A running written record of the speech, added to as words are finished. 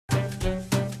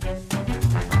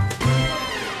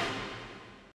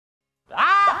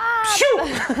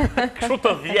Kështu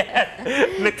të vjen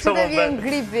në këtë moment. Të vjen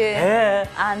gripi,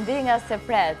 andi nga se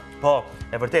pret. Po,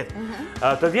 e vërtet.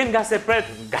 Të vjen nga se pret,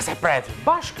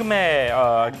 bashkë me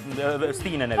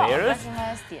stinën e verës. Po,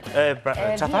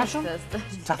 bashkë me stinën.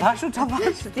 Qatashu?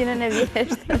 Stinën e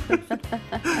vjeshtës.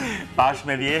 Bashkë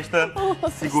me vjeshtën,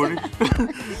 sigurisht.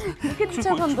 Nuk e të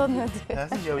që pëndon në ty.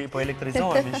 Jo, po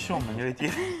elektrizohemi shumë në njëri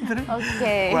tjetër.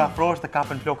 Kur afrosh të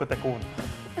kapen flokët e kunë.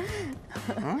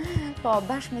 Po,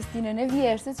 bashkë me stinën e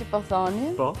vjeshtës, që po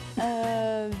thoni,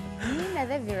 vjen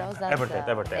edhe virozat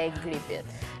e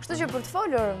gripit. Kështu që për të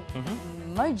folur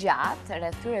më gjatë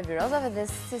rreth këtyre virozave dhe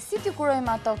se si t'i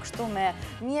kurojmë ato kështu me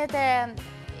mjete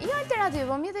jo alternative,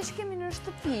 po mjete që kemi në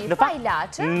shtëpi, pa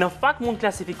ilaçe. Në fakt mund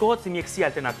klasifikohet si mjekësi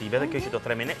alternative, dhe kjo që do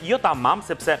të themi ne, jo tamam,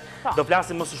 sepse do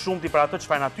flasim më së shumti për ato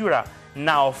çfarë natyra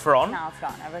na ofron.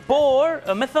 Por,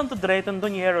 me thënë të drejtën,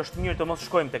 ndonjëherë është mirë të mos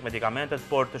shkojmë tek medikamentet,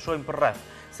 por të shohim për rreth,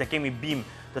 se kemi bimë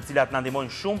të cilat na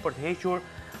ndihmojnë shumë për të hequr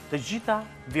të gjitha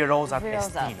virozat e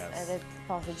stinës. Edhe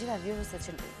po, të gjitha viruset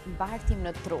që mbartim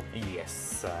në trup.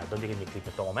 Yes, do ndjekim një klip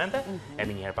në këto momente,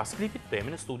 emi njëherë pas klipit, të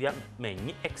jemi në studia me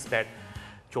një ekspert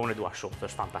që unë e dua shumë, të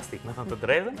është fantastik, me thënë të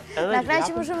drejtën. Na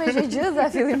knaqi më shumë e gjëza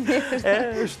fillimisht.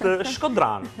 Është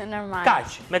shkodran. Normal.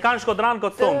 Kaq, me kanë shkodran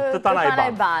këtë thonë, të tana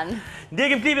i ban.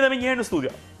 Ndjekim klipin dhe me njëherë në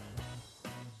studio.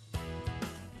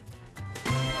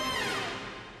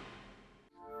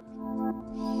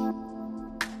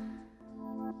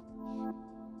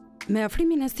 Me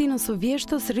afrimin e stinës së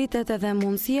vjeshtës rritet edhe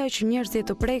mundësia që njerëzit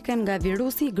të preken nga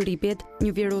virusi i gripit,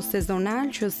 një virus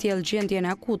sezonal që sjell gjendjen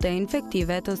akute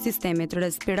infektive të sistemit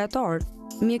respirator.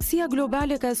 Mjekësia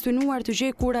globale ka synuar të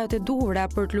gjejë kurat e duhura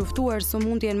për të luftuar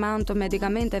sëmundjen me anë të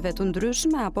medikamenteve të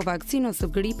ndryshme apo vaksinës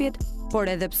së gripit,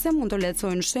 por edhe pse mund të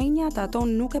lehtësojnë shenjat, ato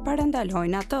nuk e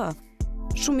parandalojnë atë.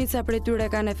 Shumica prej tyre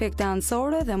kanë efekte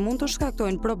anësore dhe mund të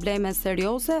shkaktojnë probleme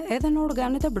serioze edhe në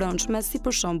organet e brendshme, si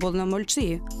për shembull në molçi.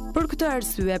 Për këtë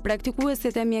arsye,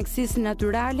 praktikuesit e mjekësisë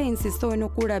natyrale insistojnë në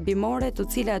kura bimore, të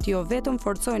cilat jo vetëm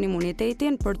forcojnë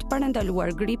imunitetin për të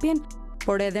parandaluar gripin,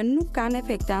 por edhe nuk kanë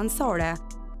efekte anësore.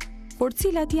 Por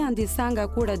cilat janë disa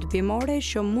nga kurat bimore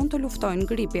që mund të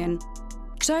luftojnë gripin?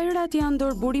 Çajrat janë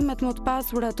ndër burimet më të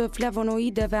pasura të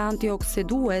flavonoideve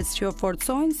antioksidues që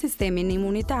forcojnë sistemin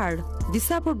imunitar.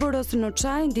 Disa përbërës në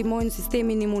çaj ndihmojnë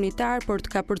sistemin imunitar për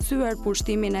të kapërcyer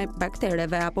pushtimin e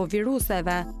baktereve apo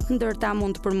viruseve, ndërta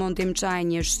mund të përmendim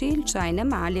çajin jeshil, çajin e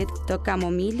malit, të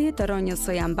kamomilit, të rënjës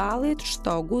së jamballit,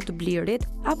 shtogut, blirit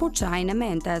apo çajin e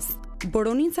mentes.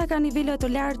 Boronica ka nivele të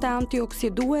larta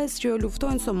antioksidues që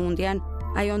luftojnë sëmundjen.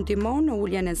 Ajo ndihmon në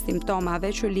uljen e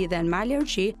simptomave që lidhen me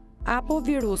alergji apo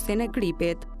virusin e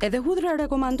gripit. Edhe hudhra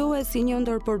rekomandohet si një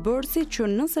ndër përbërësit që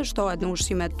nëse shtohet në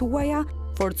ushqimet tuaja,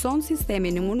 forcon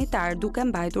sistemin imunitar duke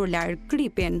mbajtur larg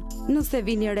gripin. Nëse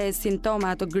vini re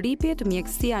simptoma të gripit,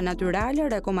 mjekësia natyrale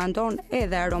rekomandon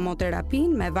edhe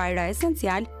aromoterapin me vajra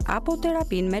esencial apo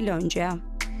terapin me lëngje.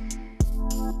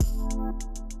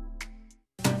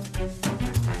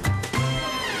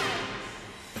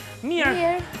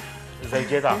 Mirë.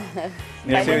 Zëvgjeta.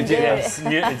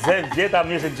 Zëvgjeta,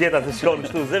 mirë se gjeta të shkonë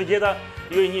kështu. Zëvgjeta,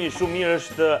 ju e njëni shumë mirë,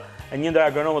 është një ndër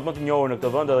agronomët më të njohur në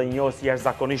këtë vend dhe një njohës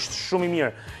jashtëzakonisht shumë i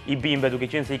mirë i bimëve, duke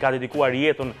qenë se i ka dedikuar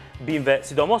jetën bimëve,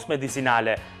 sidomos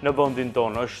medicinale në vendin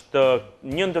tonë. Është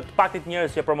një ndër të paktit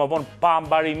njerëz që promovon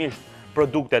pambarimisht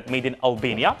produktet made in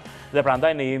Albania dhe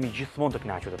prandaj ne jemi gjithmonë të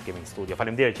kënaqur të kemi në studio.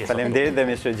 Faleminderit që Faleminderit dhe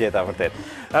mirë gjeta vërtet.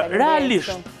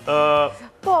 Realisht,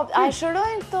 po, a e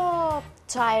shërojnë këto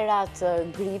çajrat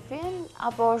gripin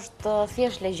apo është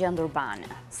thjesht legjendë urbane?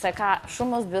 Se ka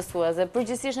shumë mosbesuese,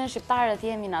 përgjithsisht ne shqiptarët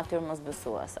jemi natyrë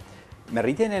mosbesuese. Me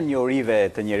rritjen e njohurive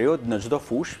të njerëzit në çdo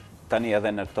fushë, tani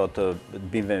edhe në këto të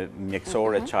bimëve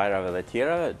mjekësore, çajrave dhe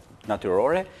tjera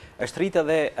natyrore, është rrit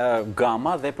edhe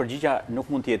gama dhe përgjigja nuk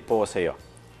mund të jetë po ose jo.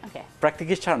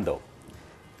 Praktikisht çfarë ndodh?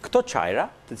 Këto çajra,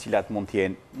 të cilat mund të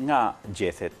jenë nga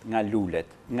gjethet, nga lulet,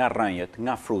 nga rrënjët,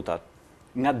 nga frutat,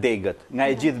 nga degët, nga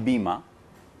e gjithë bima,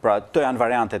 pra to janë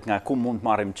variantet nga ku mund të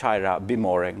marrim çajra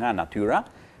bimore nga natyra,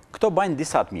 këto bajnë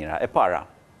disa të mira. E para,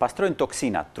 pastrojnë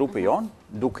toksinat trupi jon,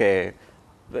 duke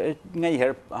nga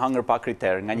njëherë hangër pa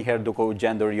kriter, nga njëherë duke u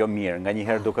gjendur jo mirë, nga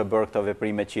njëherë duke bërë këto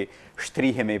veprime që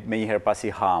shtrihemi me njëherë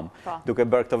pasi ham, duke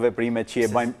bërë këto veprime që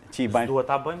i bajnë... Duhet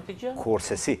ta bëjmë të gjë?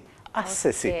 Kurse si.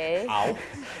 Ase si. Au.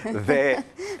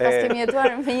 Pas kemi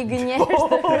jetuar me një gënjeshtër.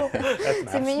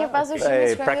 Si me një pasushimi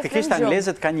shkojmë praktikisht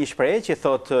anglezët ka një shprehje që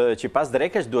thotë që pas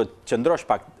drekesh duhet qëndrosh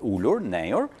pak ulur,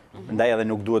 nejur, ndaj edhe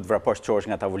nuk duhet vraposh çosh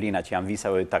nga tavolina që janë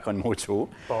visa dhe takon muçu.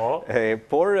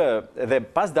 Por edhe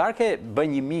pas darke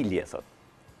bën një milje, thotë.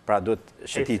 pra duhet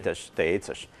shëtitësh, të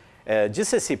ecësh.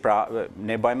 Gjithsesi, pra,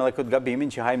 ne bëjmë edhe këtë gabimin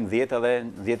që hajmë 10 edhe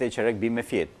 10 e qerek bim me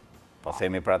fjetë. Po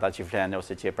themi për ata që flenë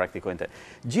ose që e praktikojnë të.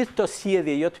 Gjithë të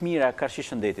sjellje jo të mira karshi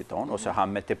shëndetit tonë, ose ham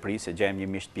me tepri se gjejmë një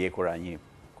misht pjekura, një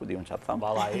ku di unë çfarë tham.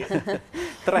 Vallai.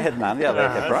 Trehet mendja dhe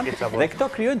tepron. Dhe këto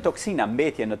krijojnë toksina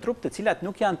mbetje në trup, të cilat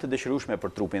nuk janë të dëshirueshme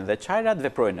për trupin dhe çajrat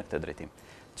veprojnë në këtë drejtim.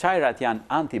 Çajrat janë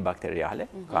antibakteriale,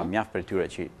 ka mjaft për tyre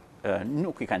që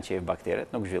nuk i kanë qejf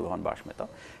bakteret, nuk zhvillohen bashkë me to.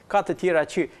 Ka të tjera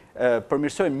që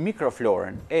përmirësojnë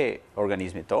mikroflorën e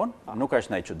organizmit tonë, nuk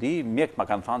është ndaj çudi, mjekët më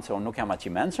kanë thënë se unë nuk jam aq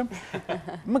i mendshëm.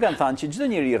 Më kanë thënë që çdo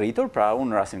njeri i rritur, pra unë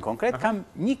në rastin konkret kam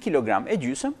 1 kilogram e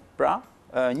gjysmë, pra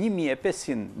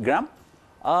 1500 gram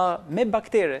me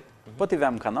baktere. Po t'i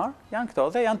vëmë kanar, janë këto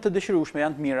dhe janë të dëshirueshme,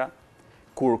 janë të mira.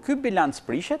 Kur ky bilanc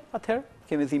prishet, atëherë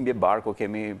kemi dhimbje barku,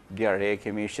 kemi diare,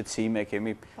 kemi shqetësime,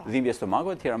 kemi dhimbje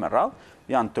stomaku e tjera me radhë,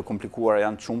 janë të komplikuara,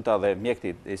 janë të shumta dhe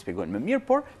mjekët i shpjegojnë më mirë,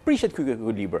 por prishet ky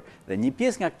ekuilibër. Dhe një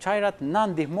pjesë nga çajrat na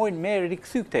ndihmojnë me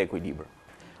rikthy këtë ekuilibër.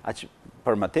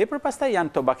 Për më tepër pastaj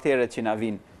janë këto bakteret që na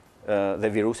vinë dhe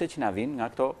viruset që na vinë nga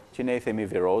këto që ne i themi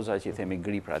viroza, që i themi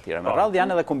gripra e tjera me radhë,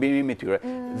 janë edhe kombinimi tyre.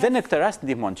 Dhe në këtë rast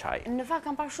ndihmon çaji. Në fakt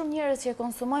kam parë shumë njerëz që e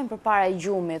konsumojnë përpara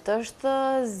gjumit. Është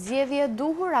zgjedhje e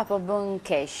duhur apo bën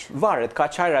keq? Varet, ka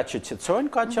çajra që shqetësojnë,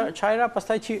 ka çajra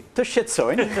pastaj që të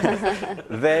shqetësojnë.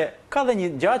 Dhe ka dhe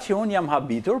një gjë që unë jam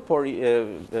habitur, por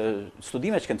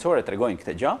studimet shkencore tregojnë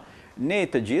këtë gjë. Ne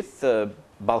të gjithë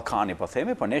Ballkani, po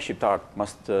themi, po ne shqiptarët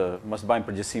mos bëjmë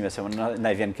përgjithësime se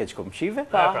na i vjen keq komshive.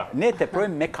 Ne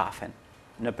teprojmë me kafen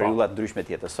në periudha të ndryshme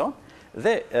të jetës sonë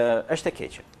dhe është e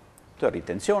keqe. Të rrit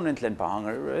tensionin, të lënë pa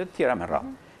hëngër, e tjera me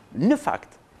radhë. Në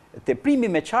fakt, teprimi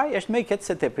me çaj është më i keq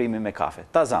se teprimi me kafe.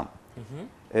 Ta zam.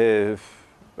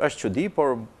 Është çudi,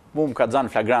 por mu më ka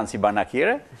zënë flagrant si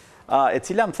banakire, e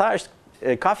cila më tha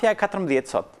është kafja e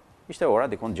 14 sot. Ishte ora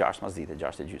dikon 6 mas dite,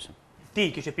 6:30.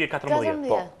 Ti kishe pirë 14?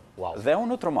 Po. Dhe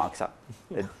unë utromaksa.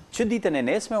 Që ditën e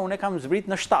nesme, unë e kam zbrit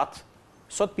në 7.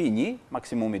 Sot pi 1,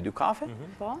 maksimumi 2 kafe,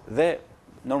 dhe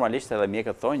normalisht edhe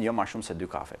mjekët thonë, jo ma shumë se 2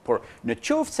 kafe. Por në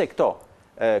qoftë se këto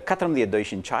 14 do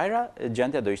ishin çajra,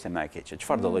 gjendja do ishte më e keqe.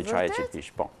 Çfarë do lloj çaje që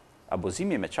pish? Po.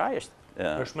 Abuzimi me çaj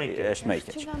është më i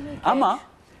keq. Ama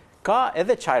ka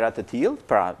edhe çajra të tillë,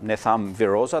 pra ne tham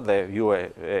Virozat dhe ju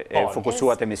e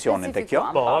fokusuat emisionin te kjo,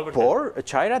 por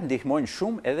çajrat ndihmojnë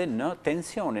shumë edhe në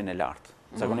tensionin e lartë.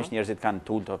 Zakonisht njerëzit kanë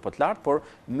tull të lartë, por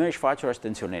më i shfaqur është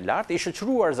tensioni i lartë, i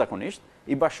shoqëruar zakonisht,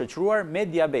 i bashkëshoqëruar me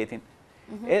diabetin.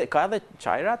 Ka edhe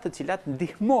çajra të cilat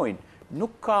ndihmojnë,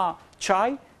 nuk ka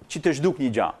çaj që të zhduk një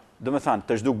gjë. Do të thënë,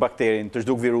 të zhduk bakterin, të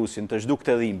zhduk virusin, të zhduk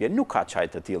të dhimbje, nuk ka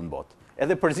çaj të tillë në botë.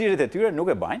 Edhe përzierjet e tyre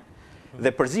nuk e bajnë,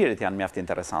 dhe përzierjet janë mjaft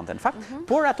interesante në fakt,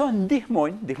 por ato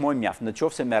ndihmojnë mjaft, në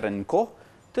qoftë se merren në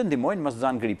kohë, të ndihmojnë mos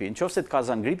zan gripi. Në qoftë se të ka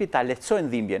zan gripi, ta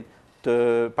lehtësojnë dhimbjen, të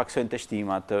paksojnë të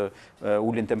shtima, të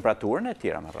ulin temperaturën e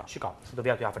tjera me radhë. Shiko, se do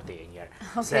vija t'ju afër teje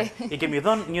njerë. Se i kemi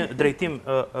dhënë një drejtim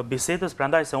bisedës,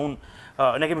 prandaj se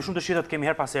ne kemi shumë të shitet, kemi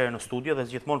her pas here në studio dhe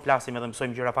gjithmonë flasim edhe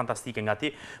mësojmë gjëra fantastike nga ti,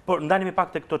 por ndalemi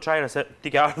pak të këto çajra se ti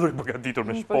ke ardhur i përgatitur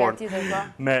me sport,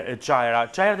 me çajra.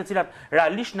 Çajrat e cilat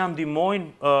realisht na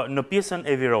ndihmojnë në pjesën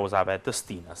e virozave, të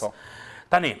stinës.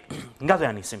 Tani, nga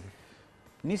do ja nisim?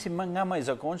 Nisim nga më i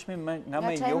zakonshmi, nga më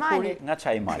i njohuri, nga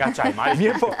çaji i malit. Nga çaji i malit.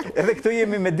 Mirë po, edhe këtu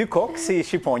jemi me 2 kokë si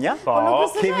shqiponja.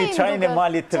 Kemi çajin e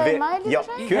malit të veriut. Jo,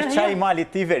 ky është çaji i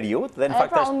malit të veriut dhe në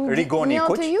fakt është rigoni i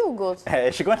kuq. Të jugut.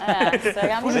 Shikon.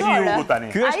 Kush është i jugut tani?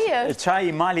 Ky është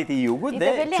çaji i malit i jugut dhe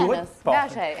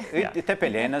quhet te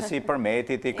pelenës i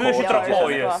përmetit, i Ky është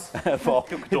tropojës. Po,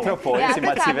 tropojës si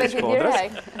macive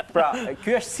shkodrës. Pra,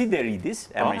 ky është sideridis,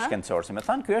 emri shkencor, si më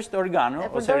thënë, ky është organo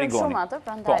ose rigoni.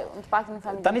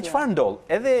 Tani çfarë ndodh?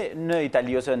 Edhe në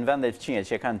Itali ose në vende fqinje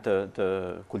që kanë të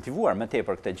kultivuar më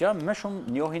tepër këtë gjë, më shumë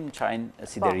njohin çajin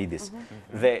sideridis.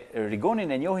 Dhe rigonin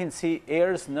e njohin si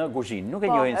erës në kuzhinë, nuk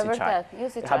e njohin si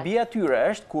çaj. Habia tyre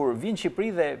është kur vinë në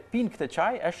Shqipëri dhe pinë këtë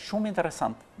çaj, është shumë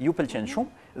interesant. Ju pëlqen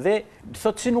shumë dhe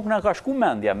thotë si nuk na ka shku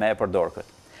mendja me e përdor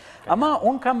këtë. Ama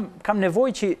unë kam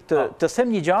nevojë që të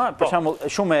them një gjë, për shembull,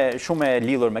 shumë e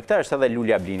lidhur me këtë është edhe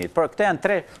lulja e blinit. Por këto janë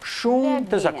 3 shumë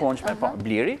të zakonshme, po,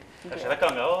 bliri. Është edhe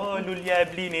këngë, lulja e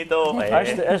blinit,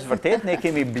 Është vërtet, ne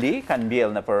kemi bli, kanë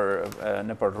mbjell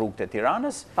nëpër rrugët e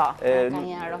Tiranës.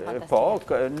 Po,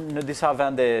 në disa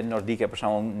vende nordike, për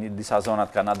shembull, në disa zona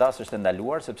të Kanadas është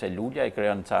ndaluar sepse lulja i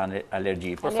krijon ca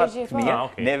alergji. Por fat mirë,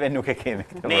 neve nuk e kemi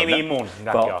këtë. Ne jemi imun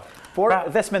nga kjo. Por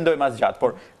dhe s'mendojmë asgjë,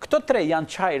 por këto 3 janë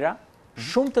çajra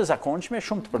shumë të zakonshme,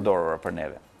 shumë të përdorura për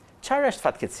neve. Çajra është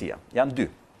fatkeqësia, janë 2.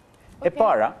 E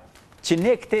para, që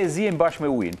ne këtë e ziejmë bashkë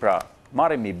me ujin, pra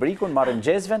marrim i brikun, marrim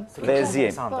gjezven dhe e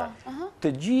ziejmë.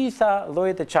 Të gjitha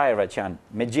llojet e çajrave që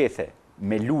janë me gjethe,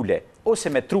 me lule ose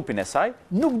me trupin e saj,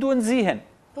 nuk duhet nxihen.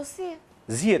 Po si?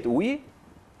 Zihet uji,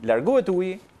 largohet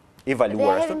uji,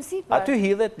 evaluar ashtu. Aty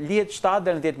hidhet, lihet 7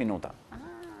 deri në 10 minuta.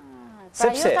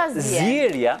 Sepse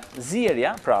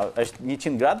zjerja, pra është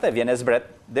 100 gradë dhe vjen e zbret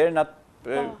deri në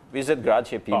 20 gradë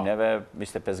që e pim neve,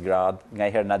 25 gradë, nga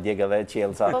i herë na djegë edhe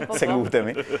qelca, se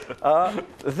lutemi.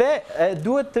 Dhe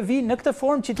duhet të vi në këtë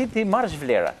formë që ti marrësh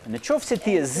vlerat. Në qoftë se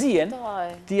ti e zien,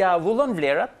 ti ja avullon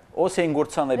vlerat, ose i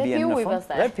ngurëtëson dhe bjen në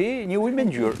fund, dhe pi një ujë me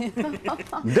ngjyrë.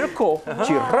 Ndërkohë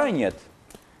që rrënjët,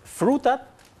 frutat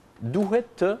duhet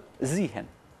të zihen.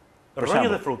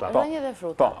 Rrënjët dhe frutat?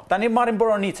 Po, tani marrim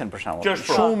boronicën për shembull.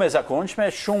 Shumë e zakonshme,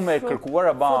 shumë e kërkuar,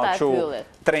 kështu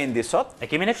trendi sot. E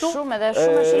kemi ne këtu? Shumë edhe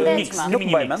shumë e shëndetshme. Nuk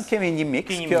bëjmë, kemi një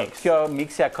miks. Kjo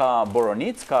miksja ka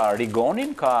boronicë, ka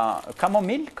rigonin, ka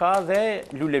kamomil, ka dhe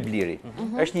lule bliri.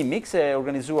 Është një miks e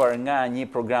organizuar nga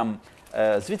një program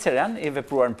zviceran i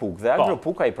vepruar në Puk, dhe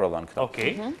Agropuk ai prodhon këto.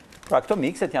 Pra këto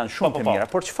mikset janë shumë të mira,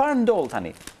 por çfarë ndodh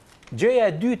tani? Gjëja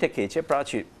e dytë e keqe, pra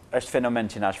që është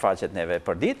fenomen që na shfaqet neve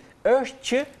për ditë, është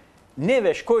që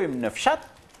neve shkojmë në fshat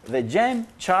dhe gjejmë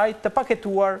çaj të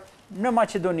paketuar në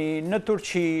Maqedoni, në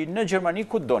Turqi, në Gjermani,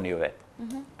 ku doni ju vetë.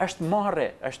 Është marrë,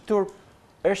 është turp,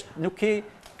 është nuk ke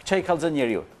çaj kallëzon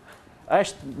njeriu.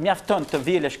 Është mjafton të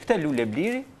vjelesh këtë lule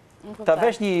bliri, ta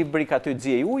vesh një brik aty të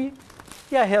ziej uji,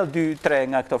 ja hell 2-3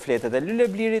 nga këto fletët e lule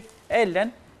blirit, e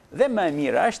lën, dhe më e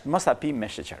mira është mos ta pim me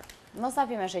sheqer. Mos ta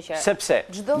pim me sheqer. Sepse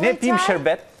ne pim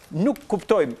sherbet, nuk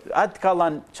kuptojmë, atë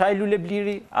kallan çaj lule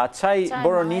bliri, a çaj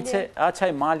boronice, a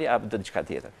çaj mali, a diçka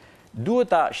tjetër.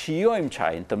 Duhet ta shijojmë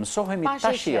çajin, të mësohemi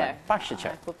ta shijojmë, pa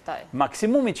sheqer.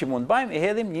 Maksimumi që mund bëjmë, e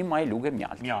hedhim një maj luge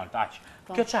mjalt. Mjalt, aq.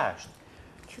 Kjo çaj është?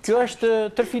 Kjo është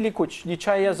tërfili kuq, një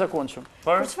çaj i jashtëzakonshëm.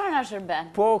 Për çfarë na shërben?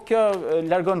 Po, kjo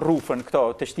largon rrufën, këto,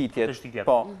 të shtitjet.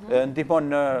 Po, ndihmon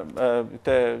në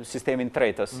të sistemin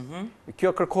tretës.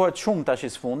 Kjo kërkohet shumë tash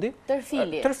së fundi.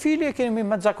 Tërfili. Tërfili e kemi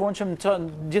më të zakonshëm në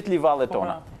gjithë livallet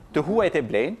tona. Të huajt e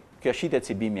blejnë, kjo shitet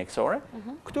si bimë mjekësore.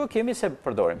 Këtu e kemi se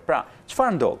përdorim. Pra,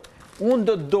 çfarë ndodh? Unë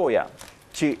do të doja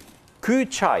që ky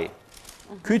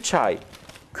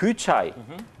çaj,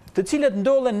 të cilët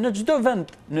ndodhen në çdo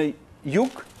vend në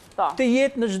jug, të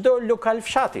jetë në çdo lokal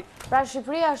fshati. Pra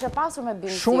Shqipëria është e pasur me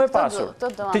bimësi. Shumë e pasur.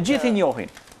 Të gjithë i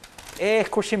njohin.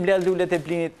 Kush i mlel lulet e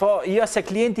blinit, po jo se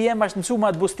klienti jem është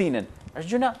mësuar atë bustinën. Është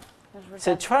gjëna.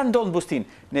 Se çfarë ndodh në bustinë?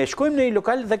 Ne shkojmë në një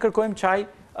lokal dhe kërkojmë çaj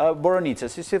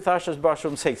boronice, si thash është bërë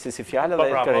shumë seksi si fjala dhe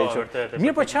e tërhequr.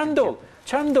 Mirë, po çfarë ndodh?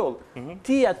 Çfarë ndodh?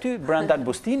 Ti aty brenda në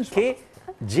bustinë ke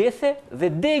gjethe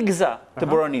dhe degza të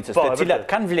boronicës, të cilat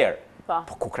kanë vlerë.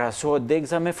 Po ku krahasohet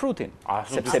degza me frutin?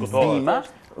 Sepse bima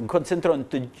koncentron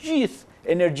të gjithë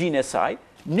energjinë e saj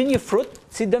në një frut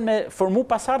si dën me formu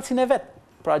pasardhësin e vet.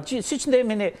 Pra siç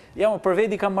ndemi ne, jam për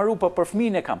veti kam marru, po për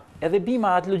fëmijën e kam. Edhe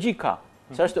bima atë logjik ka.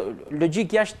 Se është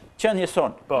logjik jashtë qenies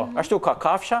son. Ashtu ka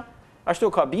kafsha,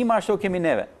 ashtu ka bima, ashtu kemi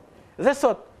neve. Dhe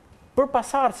thot, për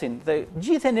pasardhësin dhe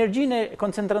gjithë energjinë e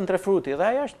koncentron tre fruti, dhe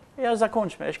ajo është e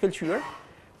jashtëzakonshme, e shkëlqyer.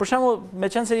 Për shembull,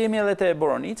 meqense jemi edhe te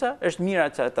boronica, është mira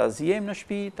që ta zijejmë në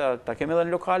shtëpi, ta kemi edhe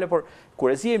në lokale, por kur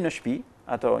e zijejmë në shtëpi,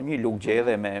 ato një lugë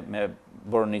gjedhe me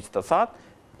boronicë të thatë,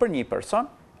 për një person,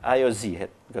 ajo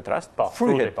zihet, në këtë rast,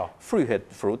 fryhet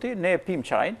fruti, ne pim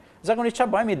çajin, zakonisht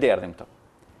çfarë bëjmë, i derdhim këto.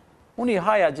 Unë i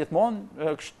haja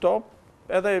gjithmonë kështu,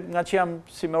 edhe nga që jam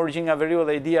si me origjinë nga veriu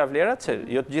dhe i dija vlerat, se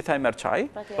jo të gjitha i merr çaj,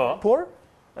 por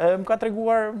më ka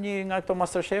treguar një nga këto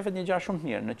masterchefët një gjë shumë të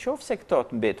mirë. Në qoftë se këto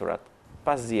të mbeturat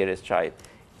pas zjerjes çajit,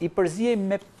 i përzijemi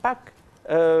me pak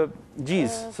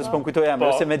gjiz, se s'po kujtoja më,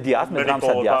 ose me djath, me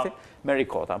dramsa djathi, me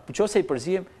rikota. Po nëse i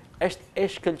përzijemi, është e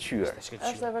shkëlqyer.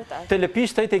 Është e vërtetë. Të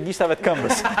lëpish të gishave të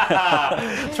këmbës.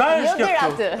 Çfarë është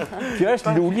kjo? Kjo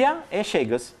është lulja e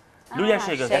shegës. Lulja e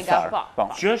shegës, e tharë.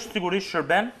 Që është sigurisht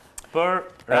shërben për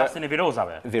rastin e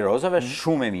virozave. Virozave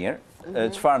shumë e mirë.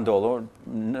 Çfarë ndodhur?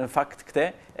 Në fakt këtë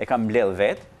e kam mbledh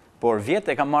vetë, por vjetë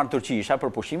e kam marrë në Turqi, isha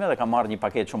për pushime dhe kam marrë një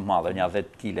paketë shumë madhe, një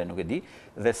 10 kg, nuk e di.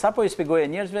 Dhe sa po i shpjegoja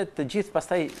njerëzve, të gjithë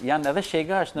pastaj janë edhe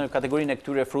shega, është në kategorinë e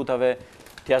këtyre frutave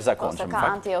të jashtëzakonshme. Ose ka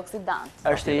antioksidant.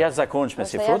 Është e jashtëzakonshme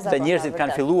si frut dhe njerëzit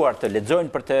kanë filluar të lexojnë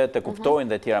për të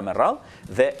kuptojnë dhe tjera me radhë,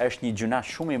 dhe është një gjuna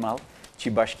shumë i madh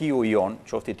që bashkiu jon,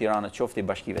 qoftë i Tiranës, qoftë i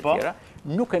bashkive tjera,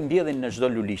 nuk e mbjellin në çdo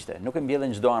lulishte, nuk e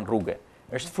mbjellin çdo anë rruge.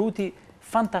 Është fruti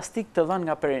fantastik të dhënë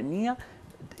nga perëndia,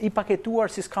 i paketuar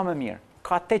si s'ka më mirë.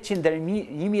 Ka 800 deri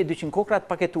 1200 kokra të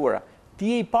paketuara. Ti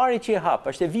je i pari që e hap,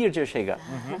 është e virgjë shega.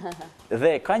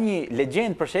 Dhe ka një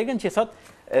legjendë për shegën që thot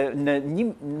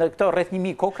në këto rreth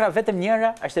 1000 kokra vetëm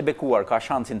njëra është e bekuar, ka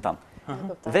shansin tënd.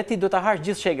 Dhe ti do ta hash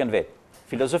gjithë shegën vet.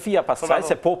 filozofia pas saj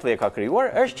se populli e ka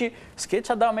krijuar është që s'ke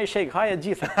çfarë da me shek haje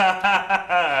gjithë.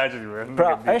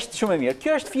 Pra, është shumë e mirë.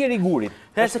 Kjo është fieri i gurit.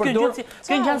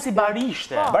 Kjo ngjan si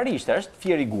barishte. Barishte është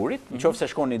fieri i gurit,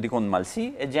 nëse shkoni diku në Malsi,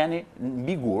 e gjeni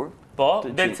mbi gur. Po,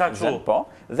 del sa kështu. Po,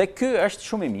 dhe ky është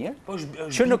shumë i mirë.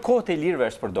 Që në kohët e lirëve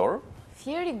është përdorur.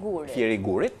 Fieri i gurit. Fieri i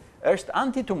gurit është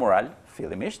antitumoral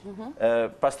fillimisht,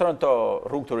 pastron to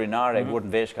rrugët urinare, gurt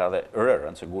në veshka dhe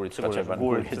rërën, se gurit s'ka që bën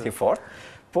gurit i fort,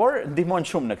 por ndihmon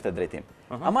shumë në këtë drejtim.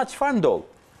 Ama çfarë ndodh?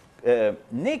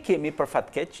 Ne kemi për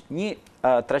fat keq një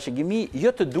trashëgimi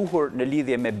jo të duhur në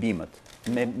lidhje me bimët,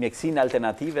 me mjekësinë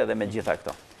alternative dhe me gjitha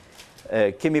këto.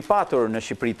 Kemi patur në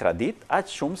Shqipëri tradit, aq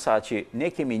shumë sa që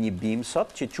ne kemi një bimë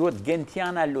sot që quhet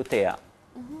Gentiana lutea,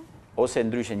 ose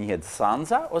ndryshe njihet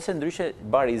sanza, ose ndryshe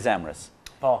bari i zemrës.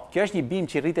 Kjo është një bimë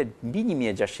që rritet mbi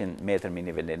 1600 metrë me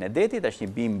nivelin e detit, është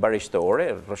një bimë barishtore,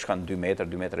 rrëshkan 2 metër,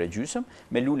 2 metër e gjysmë,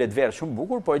 me lule të verë shumë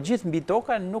bukur, por gjithë mbi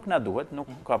toka nuk na duhet, nuk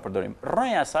ka përdorim.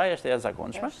 Rrënja saj është e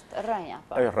jashtëzakonshme. Është rrënja,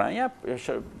 po. Rrënja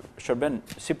shërben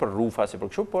si për rufa, si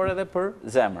për kështu, por edhe për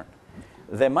zemrën.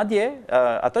 Dhe madje,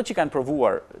 ato që kanë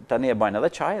provuar, tani e bajnë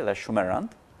edhe çaj, dhe shumë e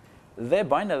rëndë, dhe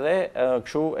bajnë edhe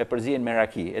kështu e përzien me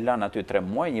raki. E lanë aty 3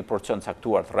 muaj, një porcion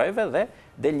caktuar të rrëjve dhe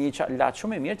del një latë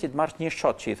shumë e mirë që të marrë një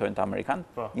shot që i thojnë të Amerikanë,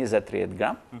 20-30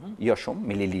 gram, jo shumë,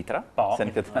 mililitra, se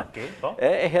në këtë,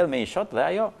 e hedh me një shot dhe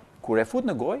ajo, kur e fut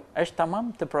në gojë, është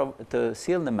tamam të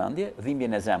sjellë në mendje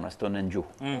dhimbjen e zemrës, të në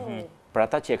ngjuh, për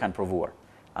ata që e kanë provuar.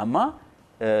 Ama,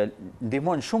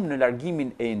 ndihmon shumë në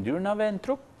largimin e yndyrnave në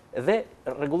trup, dhe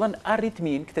rregullon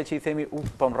arritmin, këtë që i themi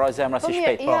po më rroj zemra si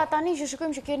shpejt. Ja, tani që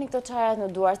shikojmë që keni këto çajrat në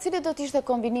duar, cili do të ishte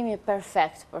kombinimi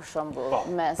perfekt për shembull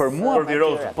mes për mua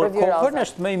për kohën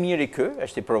është më i miri ky,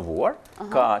 është i provuar,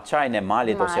 ka çajin e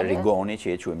malit ose rigoni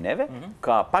që e quajmë neve,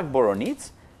 ka pak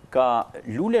boronicë, ka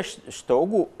lule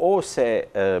shtogu ose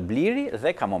bliri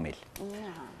dhe kamomil.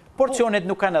 Porcionet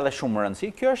nuk kanë edhe shumë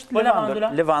rëndësi, kjo është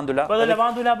levandula. Po dhe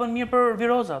levandula bën mirë për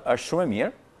virozat. Është shumë e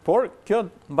mirë. Por, kjo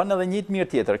bën edhe një të mirë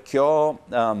tjetër. Kjo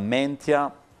mentja,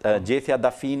 gjethja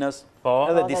dafinës,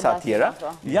 edhe disa tjera,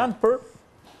 janë për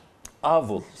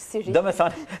avull. Do me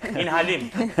thënë... Inhalim.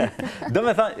 Do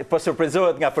me thënë, po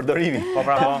surprizohet nga përdorimi.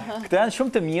 Këto janë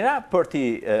shumë të mira për t'i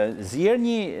zjerë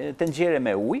një tenxhere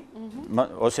me ujë,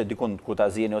 ose dikun ku ta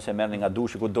zjeni, ose merrni nga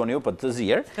dushi ku doni ju, për të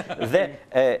zjerë, dhe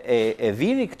e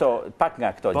vini pak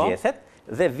nga këto gjethet,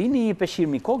 dhe vini një peshqir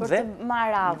mi kokë dhe... Për të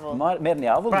marrë avull. Merë një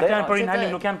avull dhe... Pra kanë për inhalim,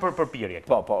 nuk janë për pirje.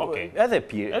 Po, edhe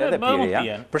pirje,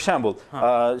 ja. Për shembull,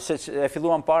 se e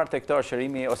filluam parë të këto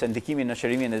shërimi, ose ndikimi në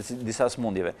shërimin e disa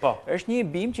smundjeve. Është një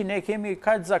bimë që ne kemi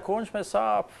kaq zakonshme sa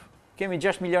kemi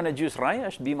 6 milionë e gjysmë rraj,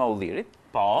 është bima udhirit.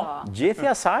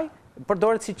 Gjethja saj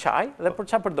përdoret si çaj dhe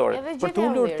për çfarë përdoret? Për të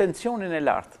ulur tensionin e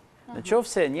lartë. Në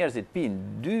qoftë se njerëzit pinë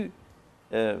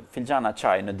 2 filxhana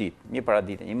çaj në ditë, një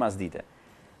paradite, një mas dite,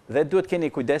 dhe duhet keni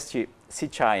kujdes që si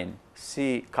çajin, si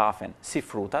kafen, si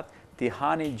frutat, t'i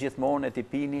hani gjithmonë e t'i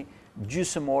pini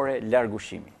gjysmore larg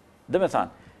ushqimi. Do me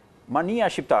thënë, mania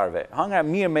shqiptarëve, hangra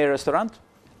mirë me restorant,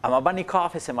 ama bani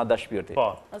kafe se ma da shpirti.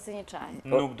 Po. Ose një çaj.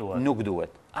 Nuk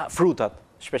duhet. Frutat,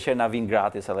 shpeshherë na vin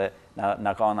gratis edhe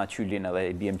na ka ana qylin edhe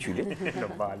i bjem qylit.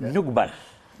 Nuk ban.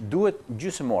 Duhet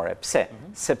gjysmore. Pse?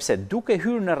 Sepse duke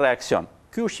hyrë në reakcion,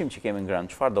 ky ushqim që kemi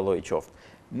ngrënë, çfarë do lloji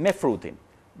qoftë, me frutin,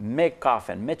 me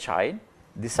kafen, me çajin,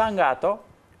 disa nga ato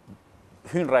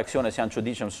hynë reakcione që janë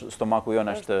çuditshëm, stomaku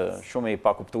jonë është shumë i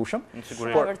pakuptueshëm.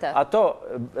 Por ato,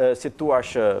 si thua,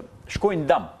 shkojnë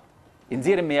dëm. I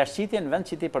nxjerrim me jashtëqitje në vend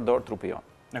që ti përdor trupi jonë.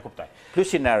 Ne kuptoj.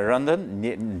 Plus që na rëndën,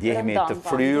 ndjehemi të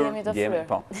fryrë,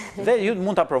 po. Dhe ju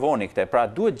mund ta provoni këtë. Pra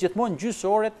duhet gjithmonë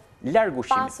gjysore larg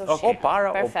ushqimit. O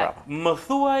para o prapa. Më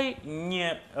thuaj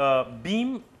një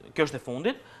bimë, kjo është e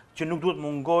fundit, që nuk duhet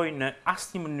mungoj në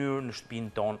asnjë mënyrë në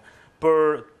shtëpinë tonë për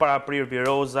paraprirë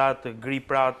virozat,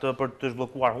 griprat, për të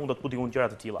zhbllokuar hundat, ku diun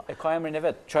gjëra të tilla. E ka emrin e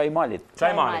vet, çaji i malit.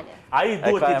 Çaji i malit. Ai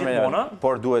duhet të gjithmonë,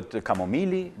 por duhet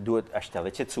kamomili, është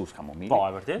edhe qetësues kamomili. Po,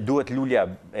 e vërtet. Duhet lulja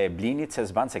e blinit se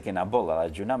s'ban se kena boll,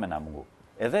 edhe gjuna me na mungu.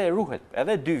 Edhe e ruhet,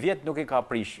 edhe 2 vjet nuk i ka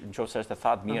prish, nëse është e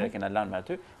thatë mirë kena lënë me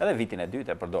aty, edhe vitin e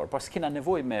dytë e përdor. Por s'kena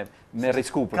nevojë me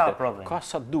risku për të. Ka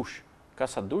sa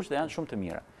dush dhe janë shumë të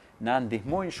mira. Na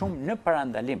ndihmojnë shumë në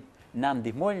parandalim, na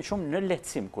ndihmojnë shumë në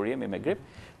lehtësim kur jemi me grip.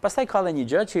 Pastaj ka edhe një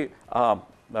gjë që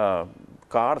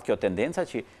ka ardhur kjo tendenca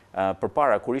që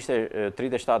përpara kur ishte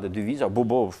 37 2 vjeç,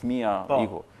 fëmia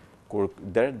iku. Kur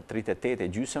deri 38 e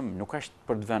gjysmë nuk është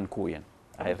për të vënë kujen.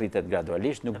 ai rritet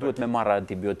gradualisht, nuk duhet me marrë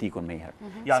antibiotikun me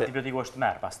herë. Ja, antibiotiku është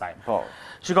merr pastaj. Po.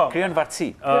 Shiko, krijon varësi.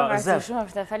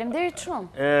 Shumë, faleminderit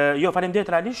shumë. Jo, faleminderit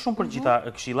realisht shumë për gjitha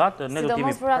këshillat. Ne do të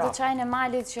jemi sidomos për atë çajin e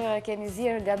malit që kemi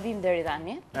zirë gabim deri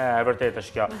tani. E vërtet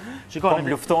është kjo. Shiko, po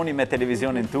luftoni me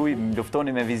televizionin tuaj,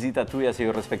 luftoni me vizitat tuaja se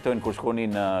ju respektojnë kur shkoni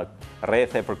në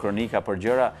rrethe për kronika, për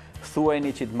gjëra,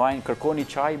 thuajeni që të majnë, kërkoni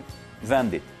çaj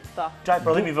vendit. Çaj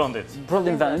prodhimi i vendit.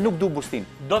 Prodhimi i vendit, nuk du bustin.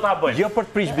 Do ta bëjmë. Jo për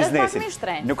të prish biznesin.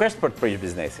 Nuk është për të prish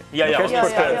biznesin. Ja, si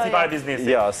para biznesit.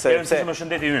 Ja, sepse më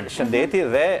shëndeti ynë. Shëndeti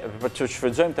dhe për të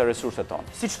shfrytëzojmë të resurset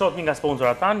tonë. Siç thot një nga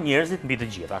sponsorat tanë, njerëzit mbi të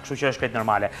gjitha, kështu që është krejt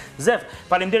normale. Zef,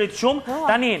 faleminderit shumë.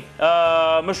 Tani,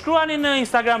 më shkruani në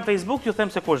Instagram, Facebook, ju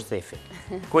them se ku është Zefi.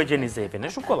 Ku e gjeni Zefin?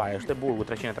 Është shumë kollaj, është e burgu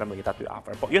 313 aty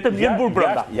afër. Po, jo të vjen burg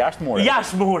brenda. Jashtë mure.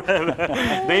 Jashtë mure.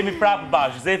 Do jemi prapë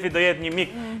bashkë. Zefi do jetë një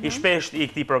mik i shpeshtë i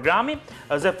këtij programi.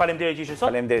 Zef, faleminderit që ishe sot.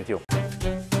 Faleminderit ju.